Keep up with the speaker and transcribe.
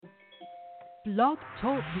Blog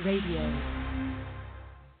Talk Radio.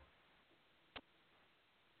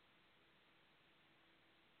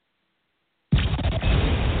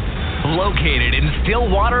 Located in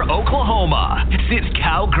Stillwater, Oklahoma, sits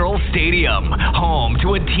Cowgirls Stadium, home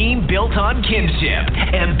to a team built on kinship,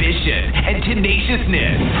 ambition, and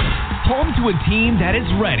tenaciousness. Home to a team that is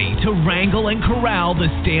ready to wrangle and corral the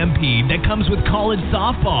stampede that comes with college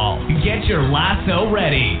softball. Get your lasso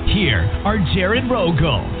ready. Here are Jared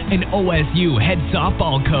Rogel and OSU head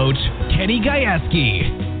softball coach Kenny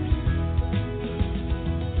Gajewski.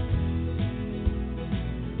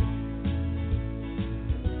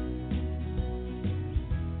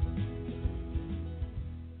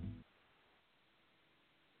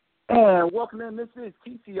 And welcome in. This is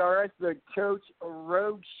TCRS, the Coach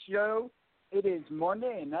Rogue Show. It is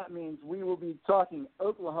Monday, and that means we will be talking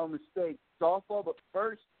Oklahoma State softball. But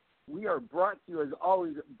first, we are brought to you, as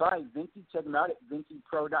always, by Vinci. Check them out at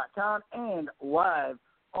VinciPro.com and live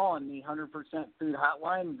on the 100% Food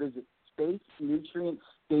Hotline. Visit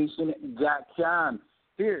SpaceNutrientStation.com.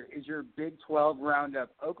 Here is your Big 12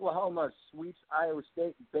 roundup. Oklahoma sweeps Iowa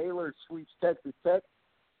State. Baylor sweeps Texas Tech.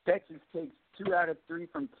 Texas takes 2 out of 3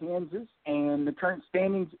 from Kansas, and the current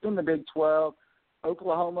standings in the Big 12,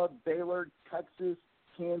 Oklahoma, Baylor, Texas,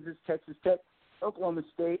 Kansas, Texas Tech, Oklahoma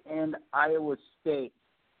State, and Iowa State.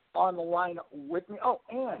 On the line with me. Oh,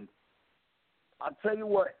 and I'll tell you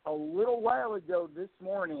what, a little while ago this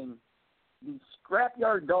morning, the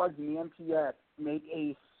Scrapyard Dogs in the MPS made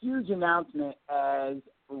a huge announcement as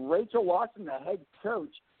Rachel Lawson, the head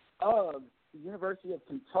coach of the University of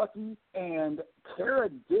Kentucky, and Kara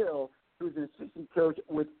Dill, who's an assistant coach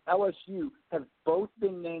with LSU, have both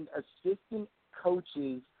been named assistant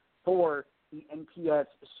coaches for the NPS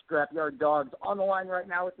Scrapyard Dogs. On the line right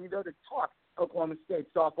now with me, though, to talk Oklahoma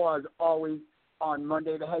State softball, as always, on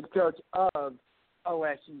Monday, the head coach of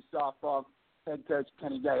OSU softball, head coach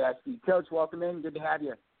Kenny Gajewski. Coach, welcome in. Good to have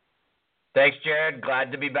you. Thanks, Jared.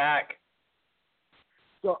 Glad to be back.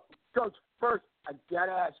 So, Coach, first, I got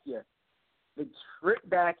to ask you, the trip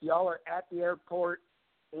back, y'all are at the airport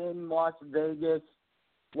in Las Vegas.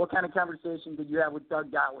 What kind of conversation did you have with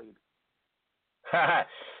Doug Gottlieb? Yeah,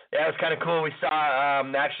 it was kind of cool. We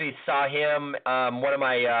actually saw him. One of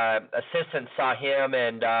my assistants saw him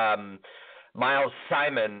and Miles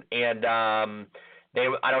Simon, and I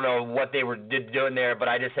don't know what they were doing there, but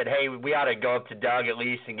I just said, hey, we ought to go up to Doug at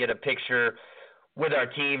least and get a picture with our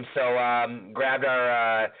team. So grabbed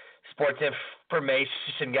our sports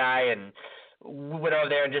information guy and went over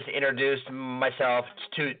there and just introduced myself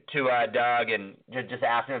to Doug and just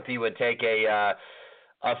asked him if he would take a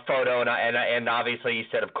photo, and obviously he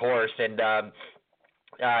said of course, and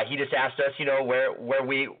he just asked us, where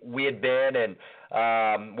we had been and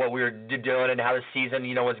what we were doing and how the season,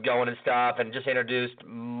 was going and stuff, and just introduced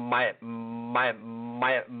myself.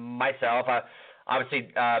 I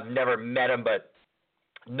obviously never met him, but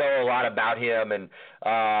know a lot about him and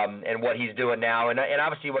what he's doing now, and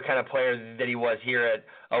obviously what kind of player that he was here at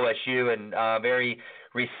OSU, and very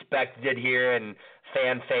respected here and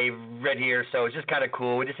fan favorite here. So it's just kind of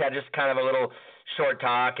cool. We just had kind of a little short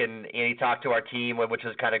talk, and he talked to our team, which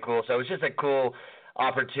was kind of cool. So it was just a cool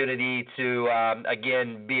opportunity to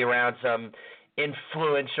again be around some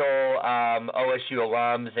influential OSU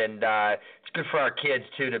alums, and it's good for our kids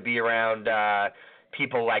too to be around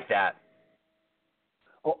people like that.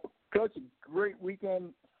 Well, Coach, a great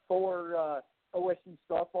weekend for OSU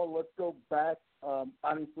softball. Let's go back.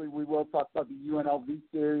 Obviously, we will talk about the UNLV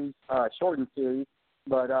series, shortened series,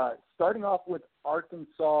 but starting off with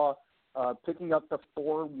Arkansas picking up the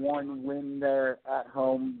 4-1 win there at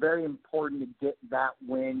home. Very important to get that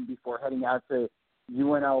win before heading out to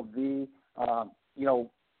UNLV.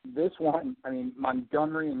 This one,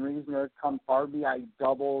 Montgomery and Reasoner come RBI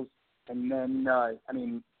doubles, and then,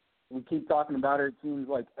 we keep talking about it seems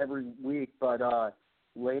like every week, but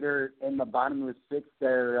later in the bottom of the sixth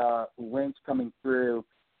there, Lynch coming through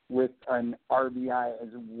with an RBI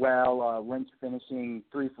as well. Lynch finishing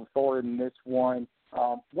 3 for 4 in this one.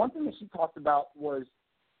 One thing that she talked about was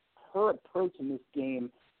her approach in this game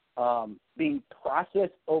being process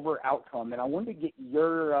over outcome, and I wanted to get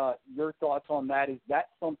your thoughts on that. Is that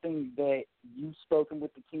something that you've spoken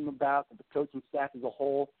with the team about, that the coaching staff as a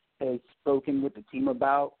whole has spoken with the team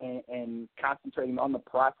about, and concentrating on the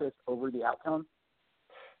process over the outcome?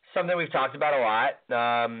 Something we've talked about a lot.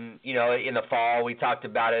 In the fall, we talked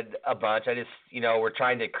about it a bunch. We're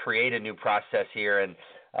trying to create a new process here, and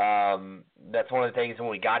that's one of the things when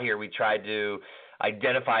we got here we tried to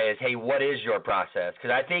identify as, hey, what is your process?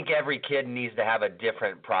 Because I think every kid needs to have a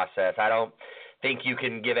different process. I don't think you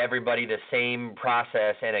can give everybody the same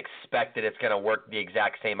process and expect that it's going to work the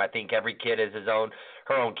exact same. I think every kid is her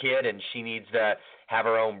own kid, and she needs to have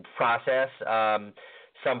her own process.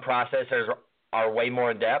 Some processors are way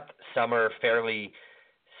more in depth. Some are fairly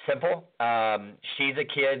simple. She's a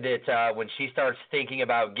kid that when she starts thinking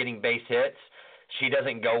about getting base hits, she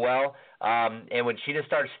doesn't go well. And when she just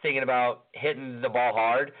starts thinking about hitting the ball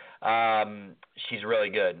hard, she's really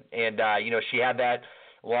good. And, she had that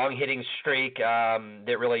long hitting streak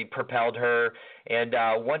that really propelled her. And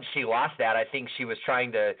once she lost that, I think she was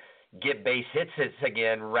trying to get base hits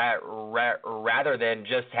again rather than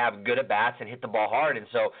just have good at-bats and hit the ball hard. And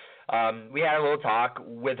so we had a little talk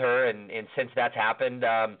with her, and since that's happened,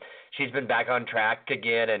 she's been back on track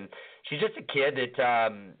again. And she's just a kid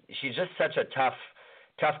that she's just such a tough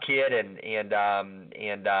kid, and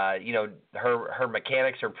her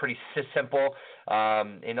mechanics are pretty simple.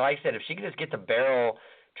 And like I said, if she can just get the barrel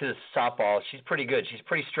to the softball, she's pretty good. She's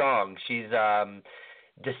pretty strong. She's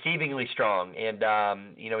deceivingly strong, and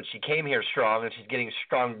she came here strong, and she's getting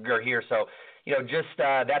stronger here. So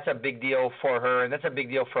that's a big deal for her, and that's a big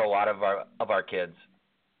deal for a lot of our kids.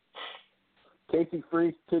 Casey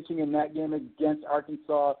Freese pitching in that game against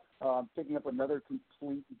Arkansas, picking up another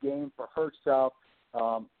complete game for herself.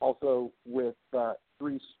 Also with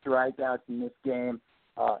 3 strikeouts in this game.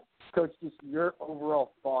 Coach, just your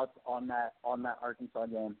overall thoughts on that Arkansas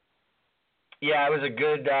game. Yeah, it was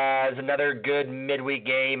another good midweek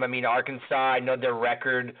game. I mean, Arkansas, I know their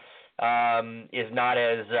record is not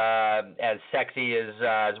as sexy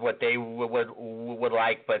as what they would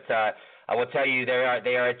like, but I will tell you they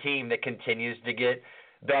are a team that continues to get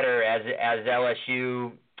better as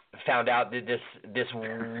LSU found out that this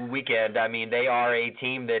weekend. I mean, they are a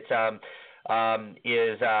team that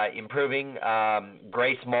is improving.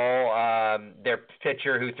 Grace Mull, their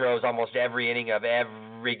pitcher who throws almost every inning of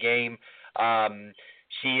every game,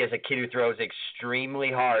 she is a kid who throws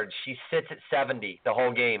extremely hard. She sits at 70 the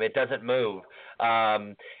whole game. It doesn't move.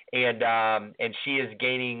 And she is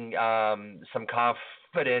gaining some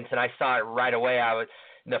confidence, and I saw it right away.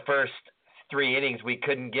 In the first 3 innings, we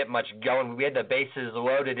couldn't get much going. We had the bases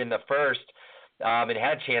loaded in the first, and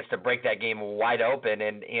had a chance to break that game wide open,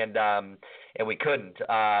 and we couldn't.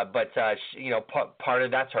 But part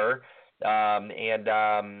of that's her. Like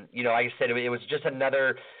I said, it was just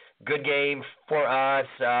another good game for us.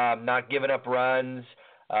 Not giving up runs.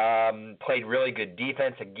 Played really good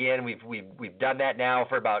defense. Again, we've done that now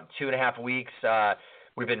for about 2.5 weeks.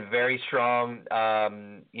 We've been very strong,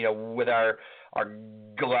 with our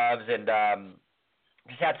gloves, and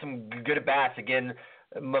just had some good at-bats. Again,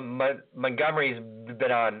 Montgomery's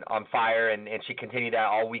been on fire, and she continued that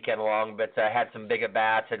all weekend long, but had some big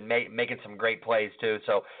at-bats and making some great plays too.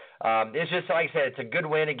 So it's just, like I said, it's a good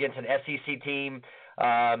win against an SEC team.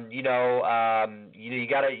 You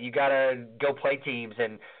gotta go play teams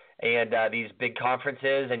and these big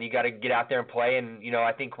conferences, and you gotta get out there and play. And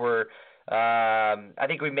I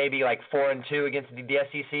think we may be like 4-2 against the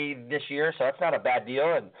SEC this year, so that's not a bad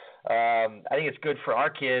deal. And I think it's good for our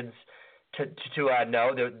kids to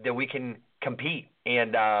know that we can compete,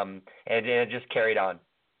 and it just carried on.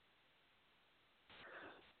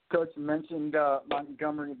 Coach, you mentioned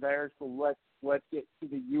Montgomery there, so let's get to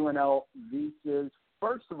the UNLV series.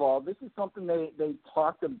 First of all, this is something they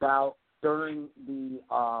talked about during the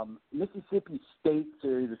Mississippi State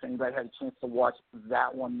series. If anybody had a chance to watch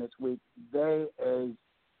that one this week, they,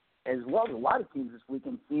 as well as a lot of teams this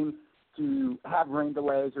weekend, seem to have rain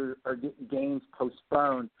delays or get games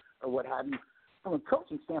postponed or what have you. From a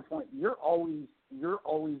coaching standpoint, you're always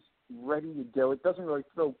ready to go. It doesn't really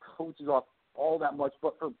throw coaches off all that much,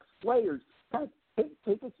 but for players, kind of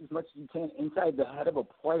take this as much as you can inside the head of a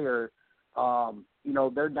player.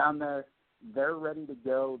 They're down there, they're ready to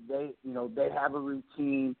go. They have a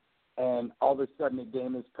routine, and all of a sudden a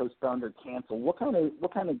game is postponed or canceled. What kind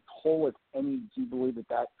of toll, if any, do you believe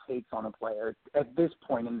that takes on a player at this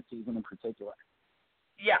point in the season in particular?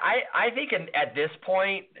 Yeah, I think at this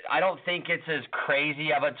point, I don't think it's as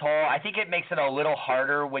crazy of a toll. I think it makes it a little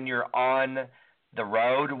harder when you're on the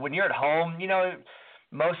road. When you're at home,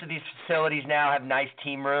 most of these facilities now have nice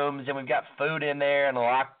team rooms, and we've got food in there and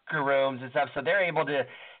locker rooms and stuff, so they're able to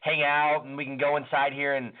hang out, and we can go inside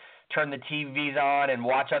here and turn the TVs on and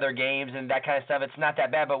watch other games and that kind of stuff. It's not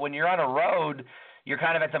that bad. But when you're on a road, you're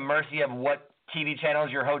kind of at the mercy of what TV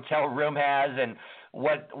channels your hotel room has and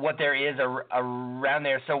what there is around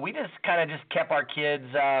there. So we just kind of kept our kids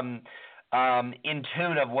in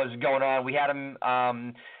tune of what's going on. We had them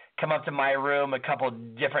come up to my room a couple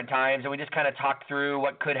different times, and we just kind of talked through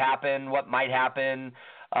what could happen, what might happen.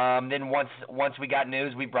 Then once we got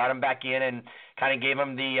news, we brought them back in and kind of gave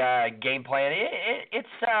them the game plan. It's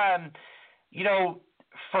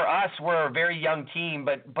for us, we're a very young team,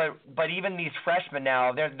 but even these freshmen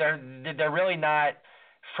now, they're really not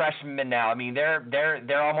freshmen now. I mean,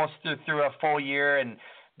 they're almost through a full year, and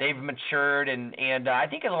they've matured, and I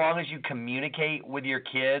think as long as you communicate with your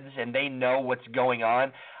kids and they know what's going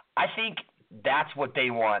on, I think that's what they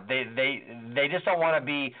want. They just don't want to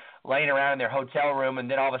be laying around in their hotel room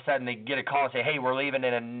and then all of a sudden they get a call and say, hey, we're leaving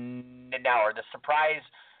in an hour. The surprise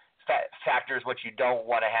factor is what you don't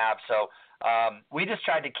want to have. So we just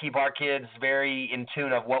tried to keep our kids very in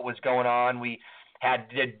tune of what was going on. We had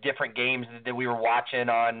different games that we were watching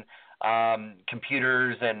on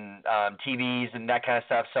computers and TVs and that kind of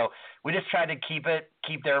stuff. So we just tried to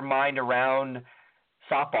keep their mind around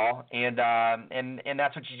softball, and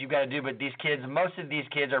that's what you've got to do. But these kids, most of these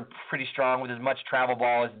kids are pretty strong with as much travel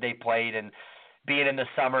ball as they played, and being in the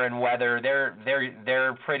summer and weather,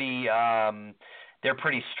 they're pretty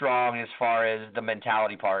strong as far as the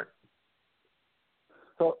mentality part.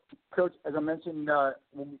 So, Coach, as I mentioned,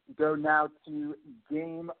 we'll go now to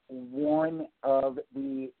Game 1 of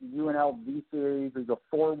the UNLV series. There's a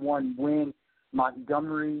 4-1 win.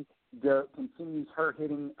 Montgomery continues her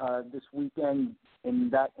hitting this weekend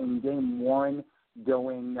in Game 1,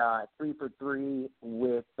 going 3 for 3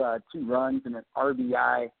 with 2 runs and an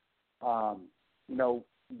RBI.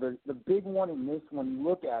 The big one in this one,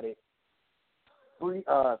 look at it,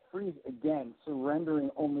 Freeze again,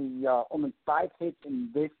 surrendering only 5 hits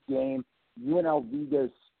in this game. UNLV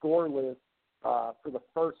goes scoreless for the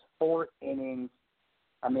first 4 innings.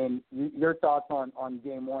 I mean, your thoughts on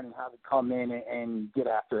Game 1 and how to come in and get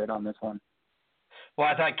after it on this one? Well,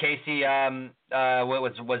 I thought Casey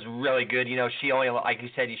was really good. She only, like you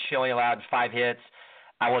said, she only allowed 5 hits.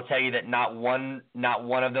 I will tell you that not one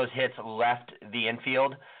of those hits left the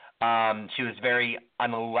infield. She was very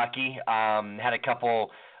unlucky. Had a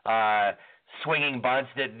couple swinging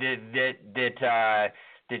bunts that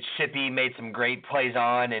Shippey made some great plays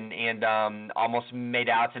on, and almost made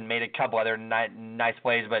outs and made a couple other nice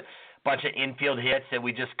plays, but a bunch of infield hits that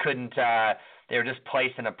we just couldn't. They were just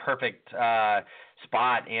placed in a perfect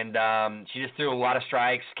spot, and she just threw a lot of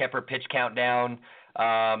strikes, kept her pitch count down,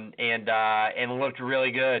 and looked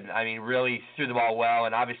really good. I mean, really threw the ball well,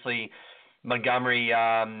 and obviously Montgomery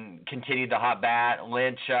continued the hot bat.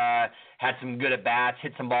 Lynch had some good at bats,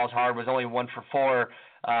 hit some balls hard, was only 1 for 4,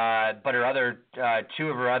 but her other 2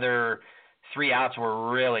 of her other 3 outs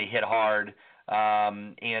were really hit hard. I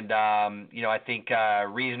think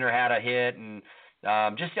Reasoner had a hit, and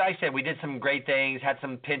just like I said, we did some great things. Had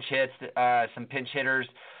some pinch hits, some pinch hitters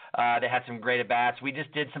that had some great at bats. We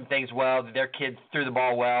just did some things well. Their kids threw the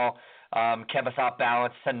ball well, kept us off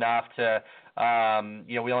balance enough to.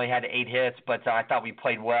 We only had 8 hits, but I thought we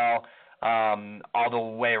played well all the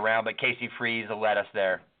way around. But Casey Freeze led us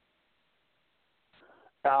there.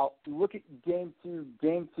 Now, look at Game 2.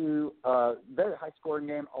 Game 2, very high-scoring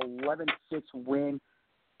game, 11-6 win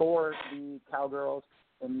for the Cowgirls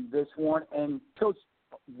in this one. And, Coach,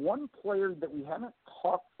 one player that we haven't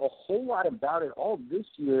talked a whole lot about at all this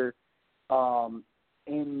year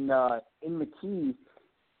in McKee,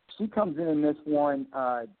 she comes in this one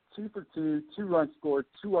 2 for 2, 2 runs scored,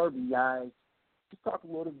 2 RBIs. Just talk a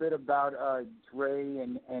little bit about Dre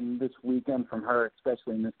and this weekend from her,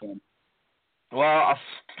 especially in this game. Well,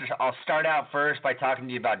 I'll start out first by talking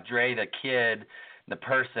to you about Dre, the kid, the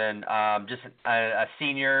person, just a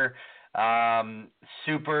senior,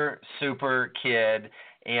 super kid,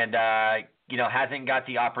 and hasn't got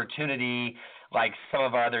the opportunity like some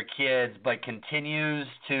of our other kids, but continues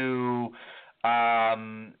to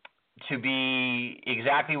be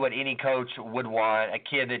exactly what any coach would want, a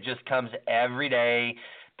kid that just comes every day,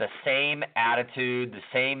 the same attitude, the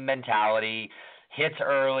same mentality, hits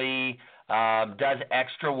early, does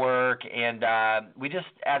extra work, and we just,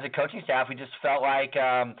 as a coaching staff, we just felt like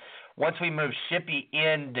once we moved Shippey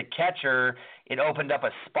in to catcher, it opened up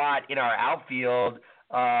a spot in our outfield,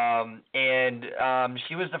 and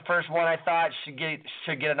she was the first one I thought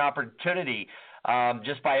should get an opportunity.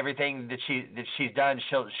 Just by everything that she's done,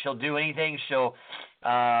 she'll do anything. She'll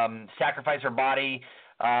sacrifice her body.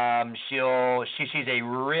 She's a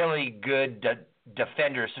really good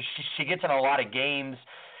defender, so she gets in a lot of games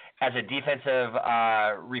as a defensive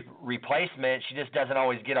replacement. She just doesn't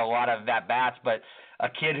always get a lot of at bats, but a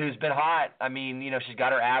kid who's been hot. I mean, she's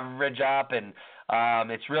got her average up, and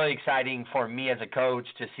it's really exciting for me as a coach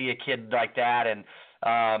to see a kid like that, and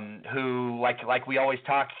who, like we always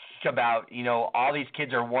talk about, all these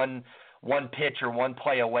kids are one pitch or one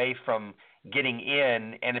play away from getting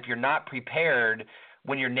in, and if you're not prepared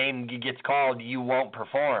when your name gets called, you won't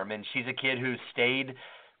perform. And she's a kid who stayed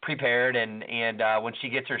prepared, and when she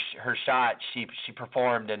gets her shot, she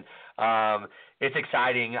performed, and it's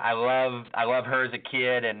exciting. I love her as a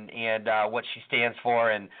kid and what she stands for,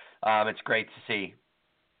 and it's great to see.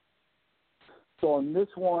 So on this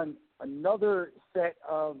one, another set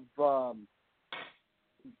of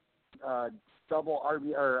double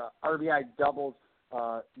RBI doubles.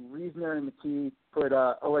 Reasoner and McKee put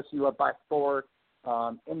OSU up by 4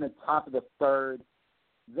 in the top of the third.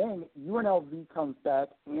 Then UNLV comes back,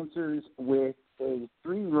 answers with a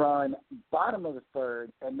 3-run bottom of the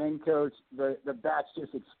third, and then, Coach, the bats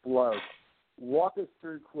just explode. Walk us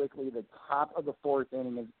through quickly the top of the fourth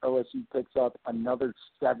inning as OSU picks up another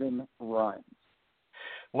 7 runs.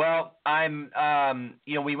 Well,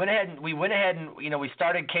 we went ahead and we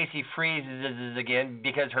started Casey Freeze again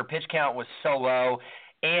because her pitch count was so low,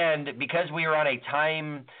 and because we were on a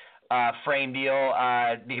time frame deal,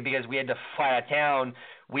 because we had to fly out of town,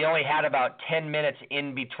 we only had about 10 minutes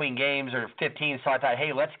in between games, or 15. So I thought,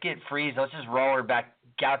 hey, let's get Freeze, let's just roll her back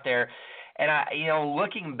out there. And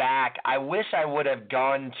looking back, I wish I would have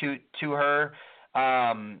gone to her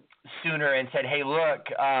sooner and said, hey, look.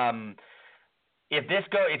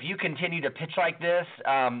 If you continue to pitch like this,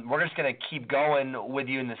 we're just going to keep going with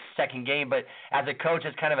you in the second game. But as a coach,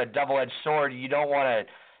 it's kind of a double-edged sword. You don't want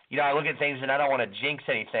to, I look at things and I don't want to jinx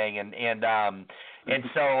anything. And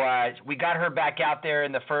so we got her back out there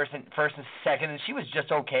in the first and second, and she was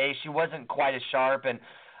just okay. She wasn't quite as sharp, and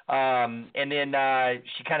then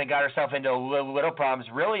she kind of got herself into little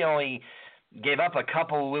problems. Really only gave up a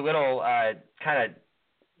couple little kind of.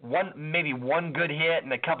 Maybe one good hit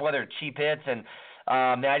and a couple other cheap hits, and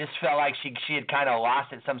then I just felt like she had kind of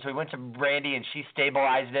lost it some. So we went to Brandy and she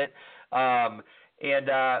stabilized it.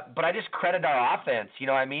 But I just credit our offense.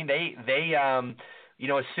 They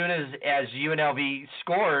as soon as UNLV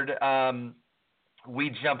scored, we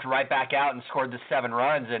jumped right back out and scored the 7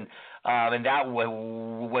 runs, and that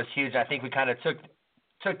was huge. I think we kind of took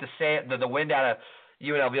the wind out of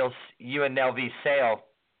UNLV's sail,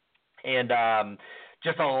 and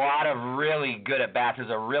just a lot of really good at-bats. It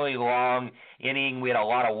was a really long inning. We had a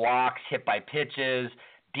lot of walks, hit by pitches,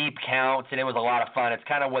 deep counts, and it was a lot of fun. It's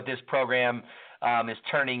kind of what this program is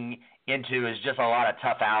turning into, is just a lot of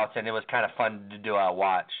tough outs, and it was kind of fun to do a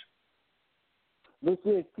watch. This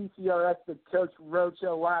is TCRS, the Coach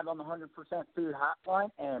Roadshow, live on the 100% Food Hotline,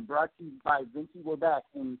 and brought to you by Vinci. We're back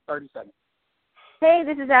in 30 seconds. Hey,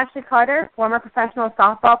 this is Ashley Carter, former professional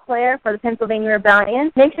softball player for the Pennsylvania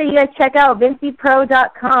Rebellion. Make sure you guys check out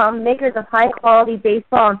VinciPro.com, makers of high-quality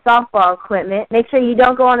baseball and softball equipment. Make sure you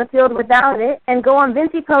don't go on the field without it, and go on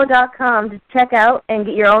VinciPro.com to check out and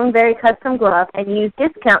get your own very custom glove, and use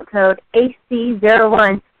discount code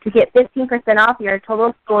AC01 to get 15% off your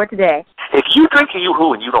total score today. If you drink a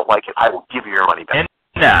Yoo-Hoo and you don't like it, I will give you your money back. And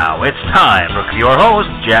now it's time for your host,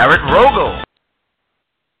 Jared Rogel.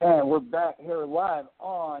 And we're back here live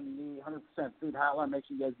on the 100% Food Hotline. Make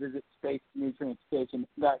sure you guys visit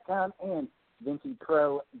SpaceNutrientStation.com and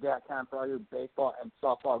VinciPro.com for all your baseball and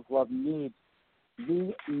softball glove needs.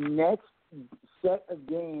 The next set of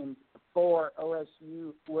games for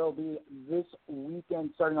OSU will be this weekend,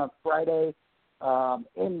 starting on Friday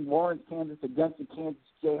in Lawrence, Kansas, against the Kansas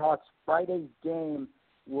Jayhawks. Friday's game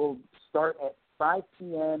will start at 5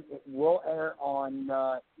 p.m. It will air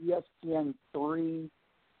on ESPN3.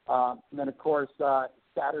 And then, of course,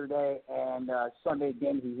 Saturday and Sunday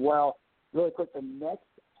games as well. Really quick, the next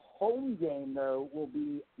home game, though, will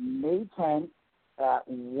be May 10th at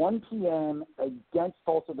 1 p.m. against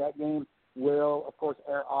Tulsa. That game will, of course,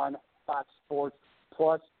 air on Fox Sports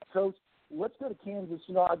Plus. Coach, let's go to Kansas.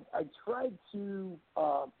 I tried to,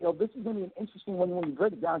 this is going to be an interesting one when you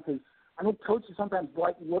break it down, because I know coaches sometimes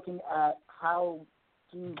like looking at how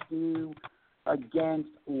teams do against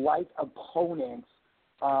like opponents.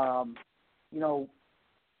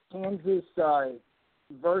 Kansas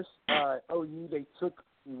versus OU, they took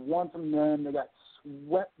one from them. They got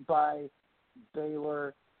swept by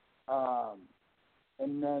Baylor.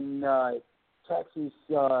 And then Texas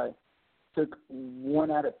took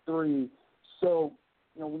 1 out of 3. So,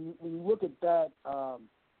 when you look at that, how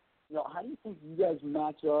do you think you guys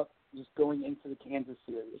match up just going into the Kansas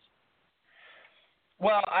series?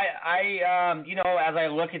 Well, I as I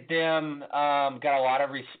look at them, got a lot of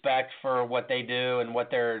respect for what they do and what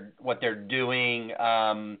they're doing.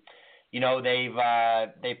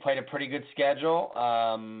 They've played a pretty good schedule.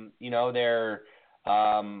 They're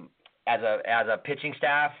as a pitching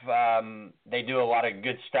staff, they do a lot of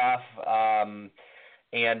good stuff. We're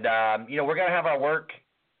gonna have our work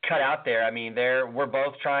cut out there. I mean, we're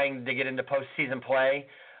both trying to get into postseason play.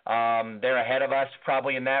 they're ahead of us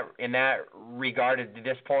probably in that regard at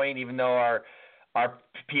this point, even though our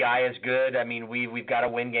PI is good. I mean, we've got to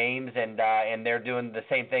win games, and they're doing the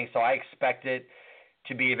same thing. So I expect it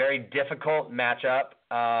to be a very difficult matchup.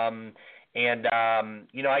 Like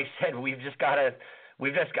I said,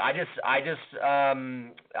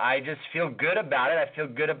 I just feel good about it. I feel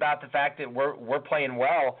good about the fact that we're playing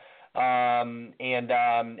well, and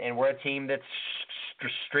we're a team that's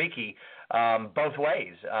streaky both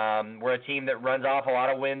ways. We're a team that runs off a lot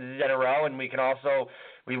of wins in a row, and we can also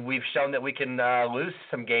we've shown that we can lose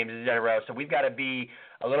some games in a row. So we've got to be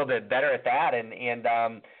a little bit better at that,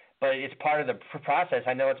 but it's part of the process.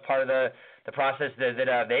 I know it's part of the process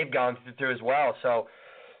that they've gone through as well. So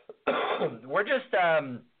we're just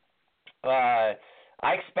I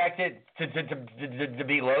expect it to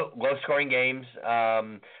be low scoring games.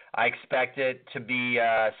 I expect it to be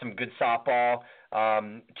some good softball.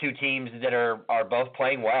 Two teams that are both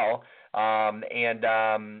playing well, a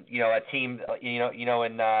team in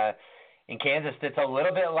Kansas that's a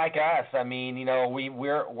little bit like us. I mean,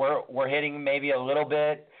 we're hitting maybe a little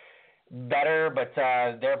bit better, but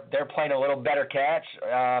they're playing a little better catch,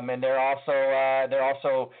 and they're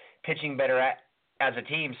also pitching better as a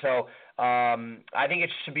team. So I think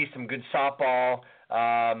it should be some good softball,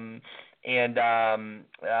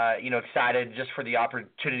 excited just for the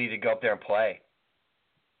opportunity to go up there and play.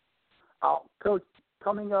 Coach,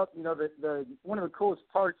 coming up, the one of the coolest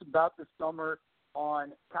parts about the summer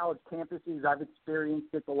on college campuses, I've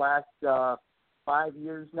experienced it the last 5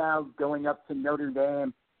 years now, going up to Notre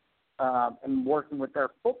Dame and working with their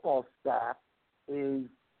football staff, is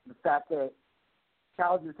the fact that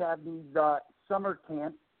colleges have these summer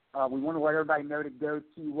camps. We want to let everybody know to go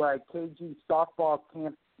to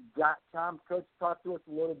KGSoftballCamp.com. Coach, talk to us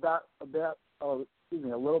a little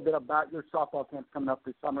bit about your softball camps coming up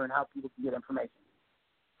this summer and how people can get information.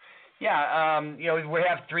 Yeah, we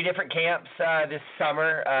have 3 different camps this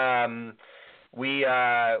summer. We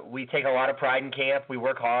take a lot of pride in camp. We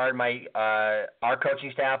work hard. Our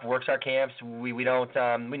coaching staff works our camps. We don't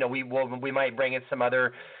we might bring in some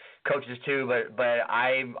other coaches too, but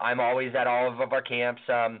I'm always at all of our camps.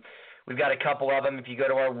 We've got a couple of them. If you go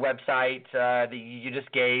to our website that you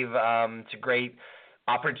just gave, it's a great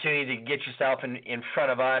opportunity to get yourself in front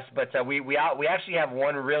of us. But we actually have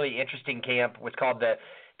one really interesting camp. What's called the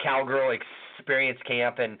Cowgirl Experience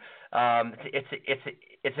Camp, and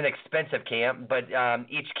it's an expensive camp, but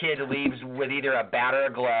each kid leaves with either a bat or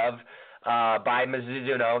a glove by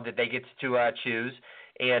Mizuno that they get to choose,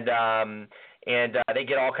 and they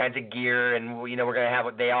get all kinds of gear, and we're going to have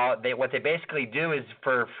what they basically do is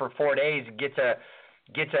for 4 days get to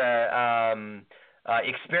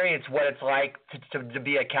experience what it's like to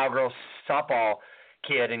be a Cowgirls softball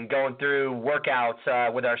kid, and going through workouts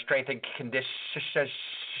with our strength and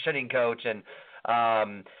conditioning coach, and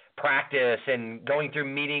practice, and going through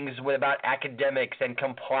meetings about academics and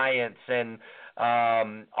compliance, and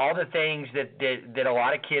all the things that a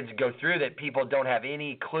lot of kids go through that people don't have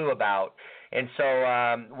any clue about. And so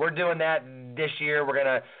we're doing that this year. We're going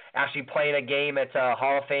to actually play in a game at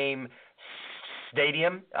Hall of Fame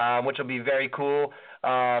Stadium, which will be very cool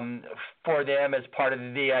for them as part of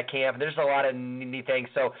the camp. There's a lot of neat things.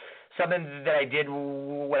 So something that I did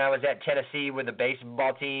when I was at Tennessee with the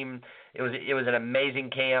baseball team, it was an amazing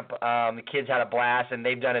camp. The kids had a blast, and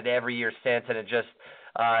they've done it every year since, and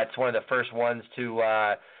it's one of the first ones to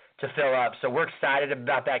fill up. So we're excited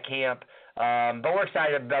about that camp, but we're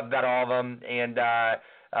excited about all of them, and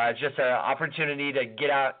just an opportunity to get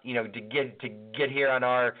out, to get here on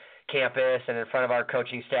our campus and in front of our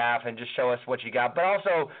coaching staff and just show us what you got, but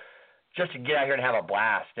also just to get out here and have a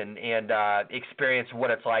blast and experience what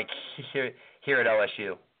it's like here at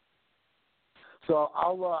OSU. So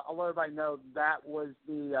I'll let everybody know that was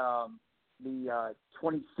the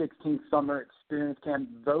 2016 Summer Experience Camp.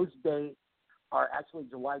 Those dates are actually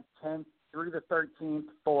July 10th through the 13th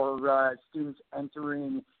for students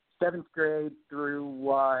entering 7th grade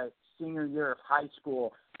through senior year of high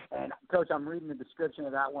school. And, Coach, I'm reading the description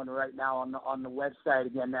of that one right now on the website.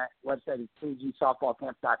 Again, that website is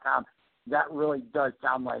KGSoftballCamp.com. That really does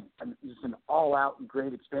sound like just an all-out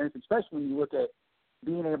great experience, especially when you look at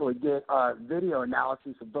being able to get video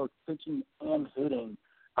analysis of both pitching and hitting,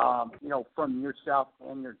 from yourself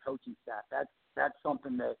and your coaching staff. That's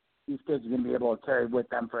something that these kids are going to be able to carry with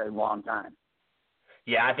them for a long time.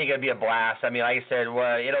 Yeah, I think it'll be a blast. I mean, like I said,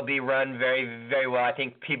 it'll be run very, very well. I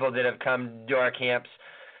think people that have come to our camps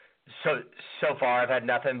so far have had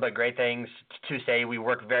nothing but great things to say. We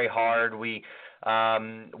work very hard. We're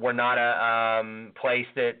not a place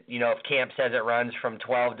that, if camp says it runs from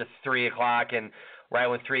 12 to 3 o'clock and right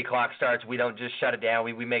when 3 o'clock starts, we don't just shut it down.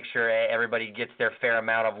 We make sure everybody gets their fair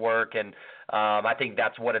amount of work, and I think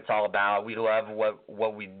that's what it's all about. We love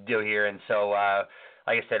what we do here, and so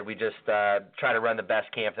like I said, we just try to run the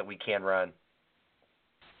best camp that we can run.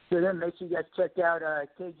 So then make sure you guys check out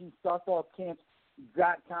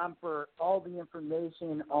KGSoftballCamps.com for all the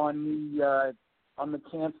information on the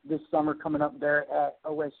camps this summer coming up there at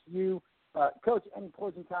OSU. Coach, any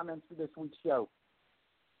closing comments for this week's show?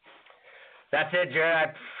 That's it, Jared.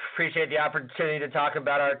 I appreciate the opportunity to talk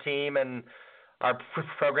about our team and our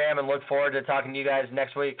program, and look forward to talking to you guys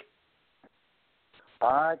next week.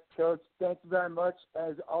 All right, Coach. Thank you very much,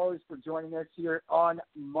 as always, for joining us here on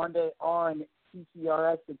Monday on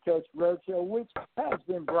TCRS, the Coach Roadshow, which has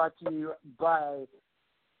been brought to you by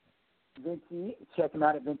Vinci. Check them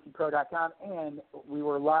out at VinciPro.com. And we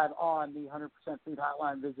were live on the 100% Food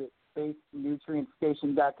Hotline. Visit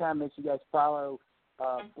BaseNutrientStation.com. Make sure you guys follow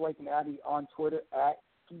Blake and Abby on Twitter at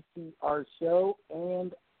TCR Show.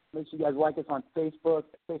 And make sure you guys like us on Facebook,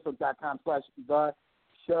 Facebook.com/The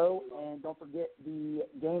And don't forget, the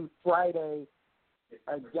game Friday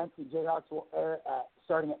against the Jayhawks will air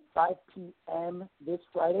starting at 5 p.m. this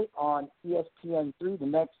Friday on ESPN3. The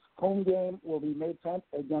next home game will be May 10th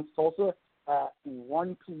against Tulsa at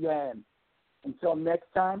 1 p.m. Until next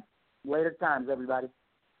time, later times, everybody.